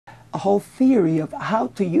a whole theory of how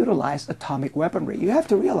to utilize atomic weaponry. You have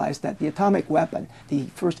to realize that the atomic weapon, the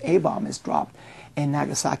first A-bomb, is dropped in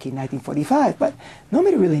Nagasaki in 1945, but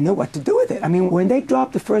nobody really knew what to do with it. I mean, when they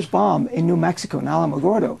dropped the first bomb in New Mexico, in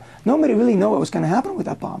Alamogordo, nobody really knew what was going to happen with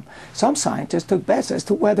that bomb. Some scientists took bets as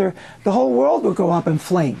to whether the whole world would go up in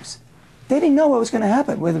flames. They didn't know what was going to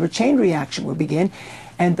happen, whether a chain reaction would begin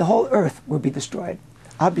and the whole Earth would be destroyed.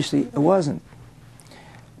 Obviously, it wasn't.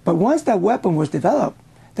 But once that weapon was developed,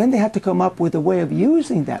 then they had to come up with a way of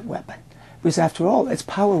using that weapon, because after all, its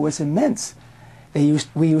power was immense. We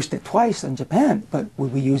used it twice in Japan, but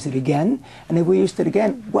would we use it again? And if we used it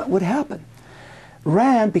again, what would happen?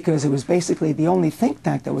 RAND, because it was basically the only think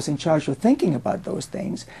tank that was in charge of thinking about those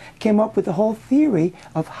things, came up with the whole theory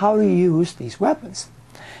of how to use these weapons.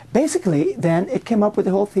 Basically, then, it came up with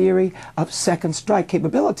the whole theory of second strike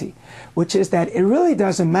capability, which is that it really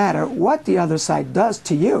doesn't matter what the other side does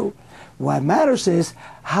to you. What matters is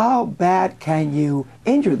how bad can you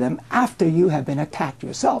injure them after you have been attacked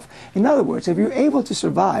yourself. In other words, if you're able to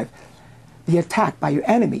survive the attack by your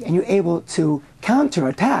enemy and you're able to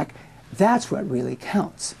counterattack, that's what really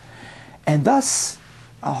counts. And thus,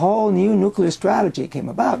 a whole new nuclear strategy came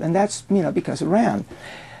about, and that's because of RAND.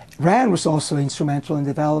 RAND was also instrumental in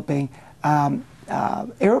developing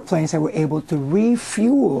airplanes that were able to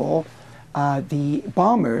refuel the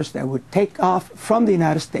bombers that would take off from the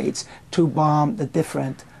United States to bomb the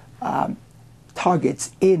different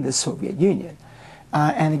targets in the Soviet Union.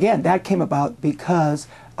 And again, that came about because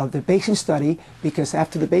of the Beijing study, because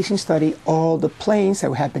after the Beijing study, all the planes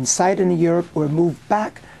that had been sighted in Europe were moved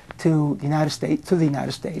back to the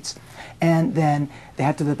United States, and then they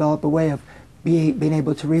had to develop a way of being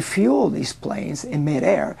able to refuel these planes in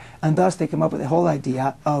midair, and thus they came up with the whole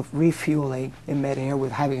idea of refueling in midair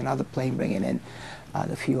with having another plane bringing in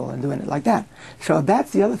the fuel and doing it like that. So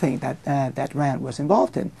that's the other thing that that RAND was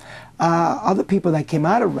involved in. Other people that came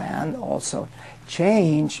out of RAND also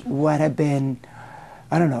changed what had been,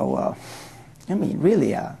 I don't know, I mean,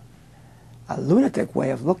 really a lunatic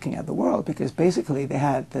way of looking at the world, because basically they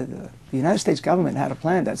had the United States government had a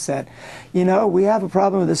plan that said, we have a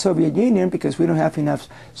problem with the Soviet Union because we don't have enough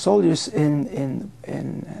soldiers in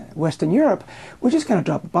Western Europe. We're just going to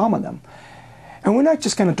drop a bomb on them. And we're not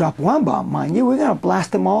just going to drop one bomb, mind you, we're going to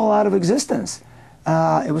blast them all out of existence.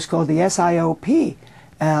 It was called the SIOP,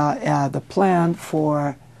 the plan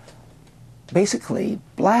for basically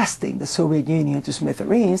blasting the Soviet Union to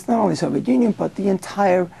smithereens, not only the Soviet Union, but the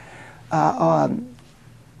entire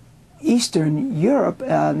Eastern Europe,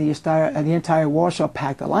 the entire Warsaw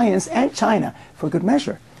Pact alliance, and China, for good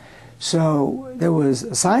measure. So there was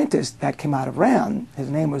a scientist that came out of RAND. His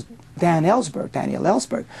name was Daniel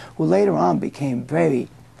Ellsberg, who later on became very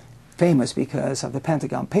famous because of the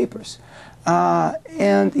Pentagon Papers.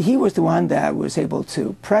 And he was the one that was able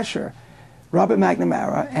to pressure Robert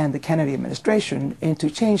McNamara and the Kennedy administration into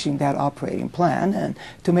changing that operating plan, and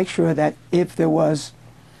to make sure that if there was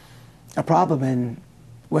a problem in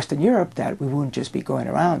Western Europe, that we wouldn't just be going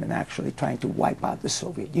around and actually trying to wipe out the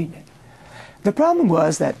Soviet Union. The problem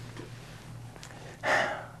was that,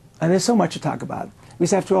 and there's so much to talk about,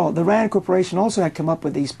 because after all, the RAND Corporation also had come up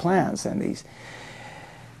with these plans and these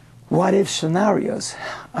what-if scenarios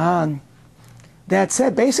that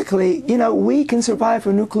said basically, we can survive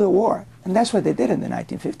a nuclear war. And that's what they did in the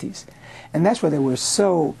 1950s. And that's why they were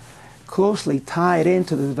so closely tied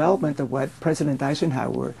into the development of what President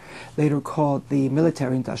Eisenhower later called the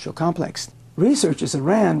military-industrial complex. Researchers at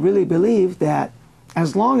RAND really believed that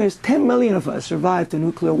as long as 10 million of us survived the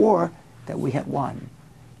nuclear war, that we had won.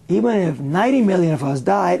 Even if 90 million of us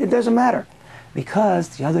died, it doesn't matter, because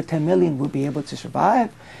the other 10 million would be able to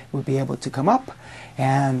survive, would be able to come up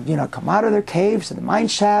and, come out of their caves and the mine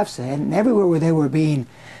shafts and everywhere where they were being,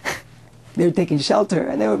 they were taking shelter,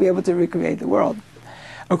 and they would be able to recreate the world.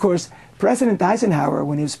 Of course, President Eisenhower,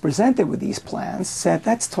 when he was presented with these plans, said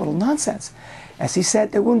that's total nonsense. As he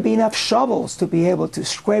said, there wouldn't be enough shovels to be able to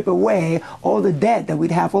scrape away all the dead that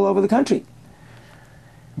we'd have all over the country.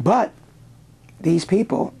 But these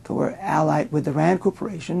people who were allied with the RAND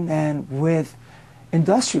Corporation and with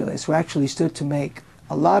industrialists who actually stood to make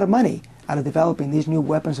a lot of money out of developing these new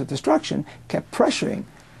weapons of destruction kept pressuring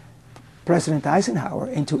President Eisenhower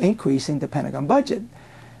into increasing the Pentagon budget.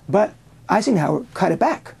 But Eisenhower cut it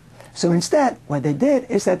back. So instead, what they did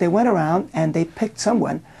is that they went around and they picked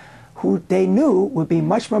someone who they knew would be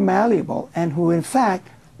much more malleable and who, in fact,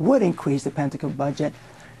 would increase the Pentagon budget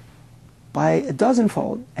by a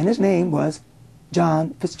dozenfold. And his name was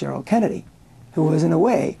John Fitzgerald Kennedy, who was, in a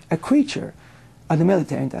way, a creature of the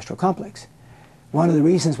military-industrial complex. One of the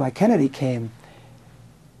reasons why Kennedy came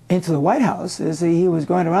into the White House is he was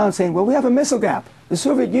going around saying, well, we have a missile gap. The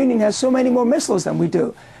Soviet Union has so many more missiles than we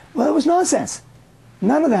do. Well, it was nonsense.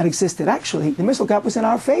 None of that existed. Actually, the missile gap was in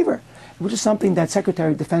our favor, which is something that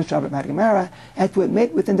Secretary of Defense Robert McNamara had to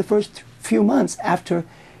admit within the first few months after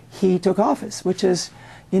he took office, which is,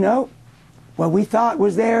 you know, what we thought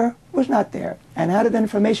was there was not there. And how did that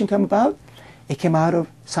information come about? It came out of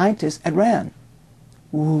scientists at RAND,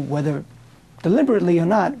 who, whether deliberately or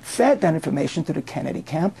not, fed that information to the Kennedy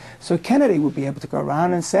camp, so Kennedy would be able to go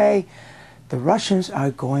around and say, the Russians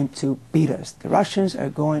are going to beat us. The Russians are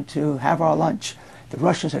going to have our lunch. The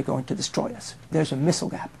Russians are going to destroy us. There's a missile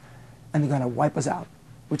gap, and they're going to wipe us out,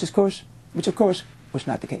 which of course was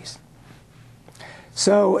not the case.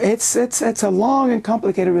 So it's a long and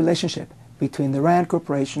complicated relationship between the RAND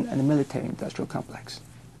Corporation and the military-industrial complex.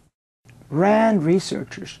 RAND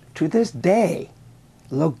researchers to this day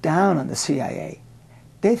look down on the CIA.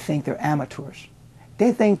 They think they're amateurs.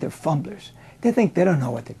 They think they're fumblers. They think they don't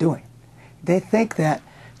know what they're doing. They think that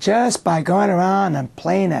just by going around and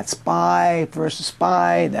playing that spy versus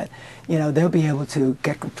spy, that, you know, they'll be able to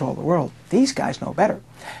get control of the world. These guys know better.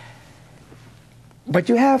 What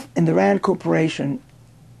you have in the RAND Corporation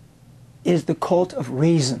is the cult of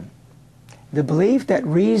reason. The belief that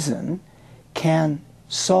reason can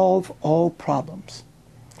solve all problems.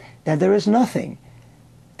 That there is nothing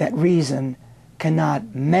that reason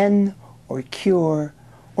cannot mend or cure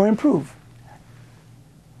or improve.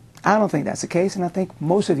 I don't think that's the case, and I think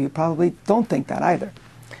most of you probably don't think that either.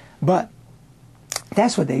 But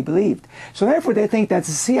that's what they believed. So therefore they think that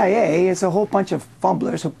the CIA is a whole bunch of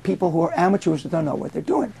fumblers, of people who are amateurs who don't know what they're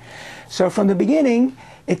doing. So from the beginning,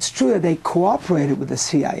 it's true that they cooperated with the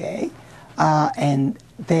CIA, and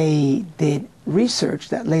they did research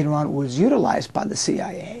that later on was utilized by the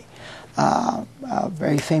CIA. A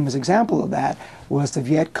very famous example of that was the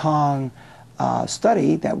Viet Cong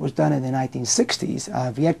study that was done in the 1960s,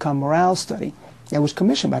 a Viet Cong morale study that was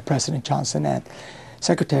commissioned by President Johnson and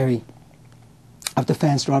Secretary of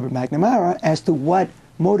Defense Robert McNamara as to what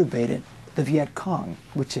motivated the Viet Cong,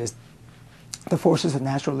 which is the Forces of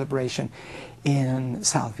National Liberation in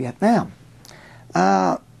South Vietnam.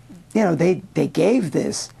 You know, they gave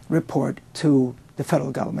this report to the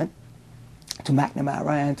federal government, to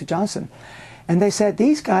McNamara and to Johnson. And they said,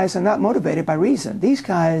 these guys are not motivated by reason. These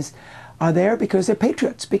guys are there because they're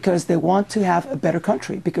patriots, because they want to have a better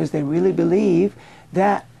country, because they really believe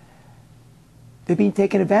that they're being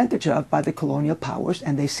taken advantage of by the colonial powers,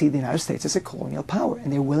 and they see the United States as a colonial power,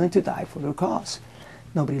 and they're willing to die for their cause.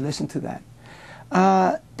 Nobody listened to that.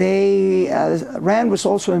 RAND was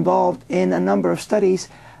also involved in a number of studies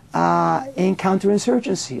in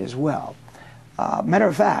counterinsurgency as well. Matter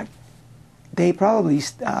of fact, they probably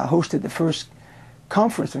hosted the first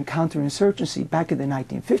conference on counterinsurgency back in the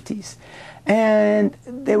 1950s. And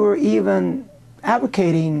they were even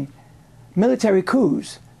advocating military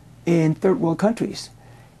coups in third world countries,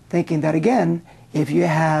 thinking that, again, if you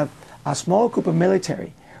have a small group of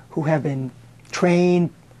military who have been trained,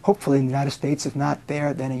 hopefully in the United States, if not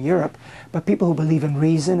there, then in Europe, but people who believe in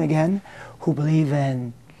reason, again, who believe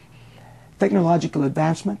in technological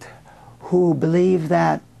advancement, who believe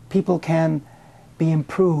that people can be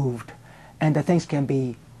improved and that things can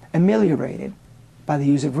be ameliorated by the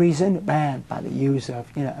use of reason and by the use of,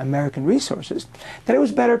 you know, American resources, that it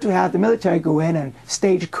was better to have the military go in and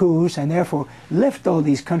stage coups and therefore lift all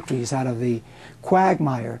these countries out of the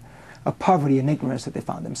quagmire of poverty and ignorance that they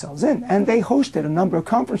found themselves in. And they hosted a number of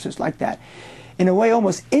conferences like that, in a way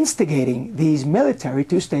almost instigating these military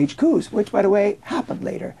to stage coups, which, by the way, happened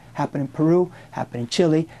later. Happened in Peru, happened in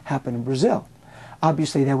Chile, happened in Brazil.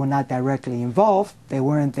 Obviously, they were not directly involved. They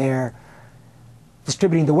weren't there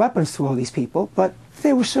distributing the weapons to all these people, but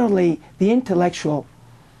they were certainly the intellectual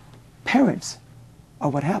parents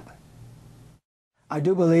of what happened. I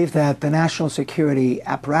do believe that the national security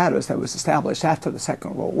apparatus that was established after the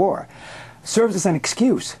Second World War served as an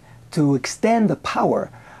excuse to extend the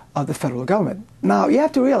power of the federal government. Now, you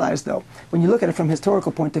have to realize, though, when you look at it from a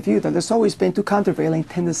historical point of view, that there's always been two countervailing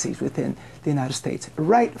tendencies within the United States,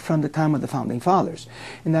 right from the time of the Founding Fathers,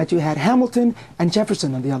 in that you had Hamilton and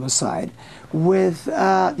Jefferson on the other side, with,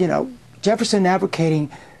 you know, Jefferson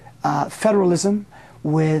advocating federalism,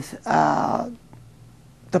 with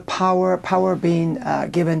the power being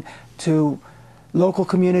given to local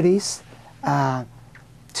communities,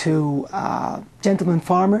 to gentlemen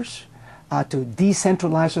farmers, to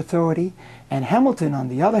decentralized authority, and Hamilton, on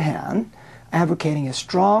the other hand, advocating a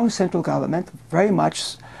strong central government, very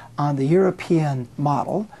much on the European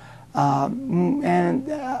model, and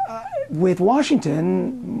with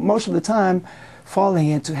Washington, most of the time, falling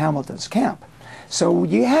into Hamilton's camp. So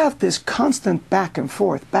you have this constant back and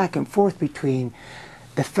forth between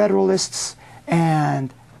the Federalists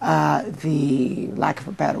and the, lack of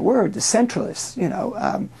a better word, the centralists, you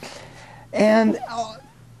know. And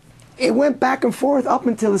it went back and forth up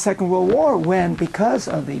until the Second World War, when, because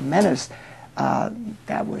of the menace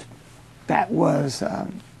that was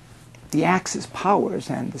the Axis powers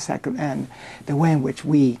and the way in which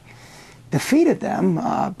we defeated them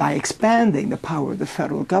by expanding the power of the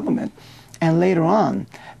federal government, and later on,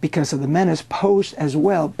 because of the menace posed as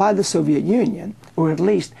well by the Soviet Union, or at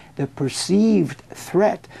least the perceived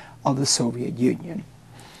threat of the Soviet Union,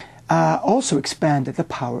 also expanded the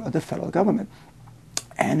power of the federal government.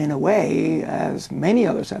 And in a way, as many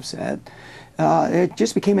others have said, it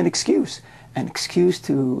just became an excuse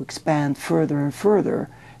to expand further and further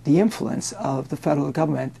the influence of the federal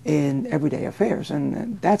government in everyday affairs.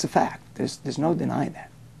 And that's a fact. There's no denying that.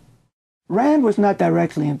 RAND was not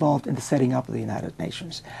directly involved in the setting up of the United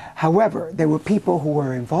Nations. However, there were people who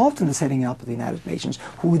were involved in the setting up of the United Nations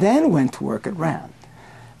who then went to work at RAND.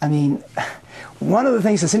 I mean, one of the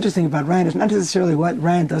things that's interesting about RAND is not necessarily what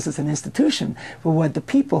RAND does as an institution, but what the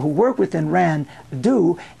people who work within RAND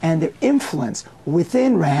do and their influence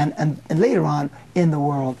within RAND and later on in the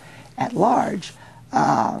world at large.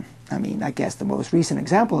 I mean, I guess the most recent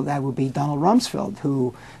example of that would be Donald Rumsfeld,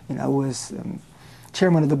 who, you know, was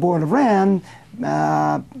chairman of the board of RAND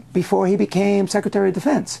before he became Secretary of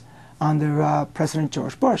Defense under President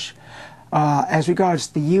George Bush. As regards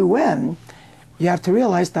the UN, you have to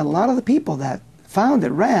realize that a lot of the people that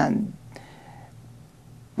founded RAND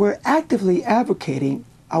were actively advocating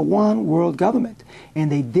a one world government, and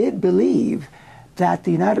they did believe that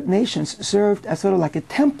the United Nations served as sort of like a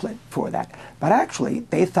template for that. But actually,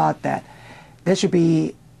 they thought that there should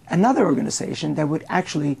be another organization that would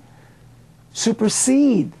actually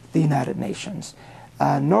supersede the United Nations,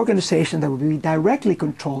 an organization that would be directly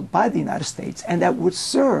controlled by the United States and that would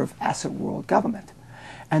serve as a world government.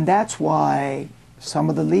 And that's why some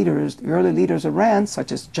of the leaders, the early leaders of RAND,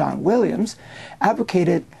 such as John Williams,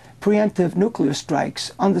 advocated preemptive nuclear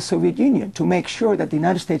strikes on the Soviet Union to make sure that the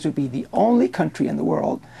United States would be the only country in the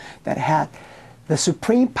world that had the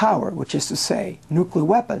supreme power, which is to say nuclear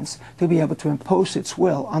weapons, to be able to impose its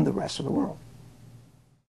will on the rest of the world.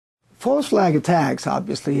 False flag attacks,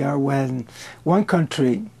 obviously, are when one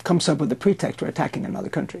country comes up with a pretext for attacking another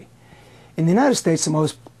country. In the United States, the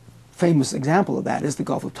most famous example of that is the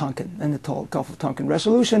Gulf of Tonkin and the Gulf of Tonkin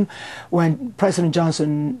resolution, when President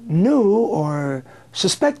Johnson knew or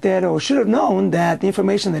suspected or should have known that the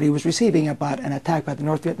information that he was receiving about an attack by the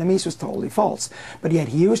North Vietnamese was totally false. But yet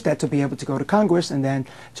he used that to be able to go to Congress and then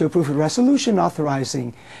to approve a resolution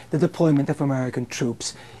authorizing the deployment of American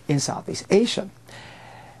troops in Southeast Asia.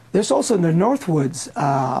 There's also the Northwoods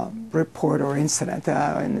report or incident,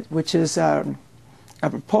 which is a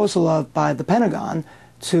proposal by the Pentagon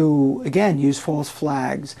to, again, use false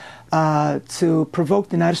flags to provoke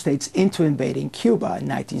the United States into invading Cuba in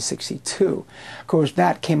 1962. Of course,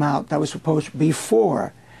 that came out, that was proposed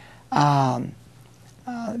before the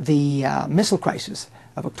missile crisis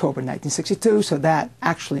of October 1962, so that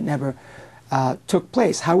actually never took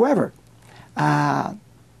place. However,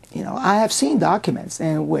 you know, I have seen documents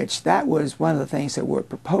in which that was one of the things that were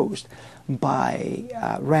proposed by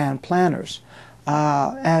RAND planners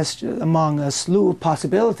as among a slew of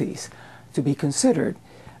possibilities to be considered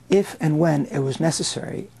if and when it was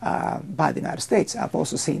necessary by the United States. I've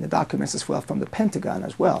also seen the documents as well from the Pentagon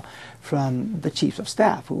as well, from the chiefs of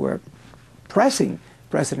staff who were pressing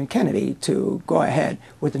President Kennedy to go ahead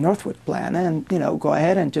with the Northwood plan and, you know, go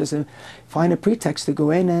ahead and just find a pretext to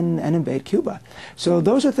go in and invade Cuba. So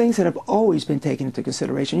those are things that have always been taken into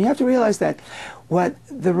consideration. You have to realize that what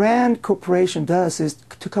the RAND Corporation does is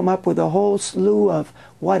to come up with a whole slew of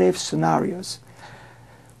what-if scenarios.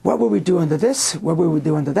 What will we do under this? What will we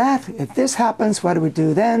do under that? If this happens, what do we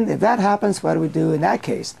do then? If that happens, what do we do in that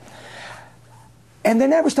case? And they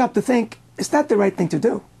never stop to think, is that the right thing to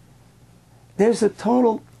do? There's a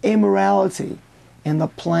total immorality in the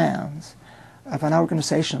plans of an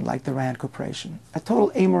organization like the RAND Corporation. A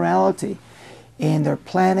total immorality in their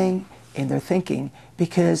planning, in their thinking,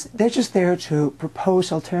 because they're just there to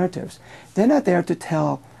propose alternatives. They're not there to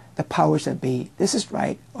tell the powers that be, this is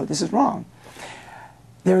right or this is wrong.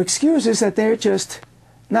 Their excuse is that they're just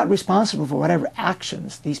not responsible for whatever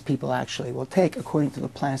actions these people actually will take according to the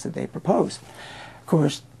plans that they propose. Of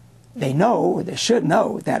course, they know, they should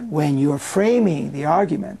know, that when you're framing the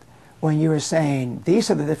argument, when you're saying these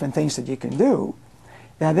are the different things that you can do,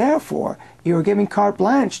 that therefore you're giving carte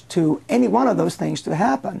blanche to any one of those things to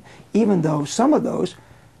happen, even though some of those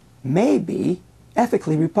may be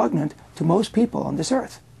ethically repugnant to most people on this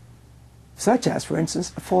earth. such as, for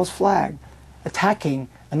instance, a false flag, attacking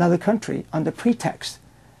another country under pretext,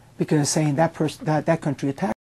 because saying that country attacked.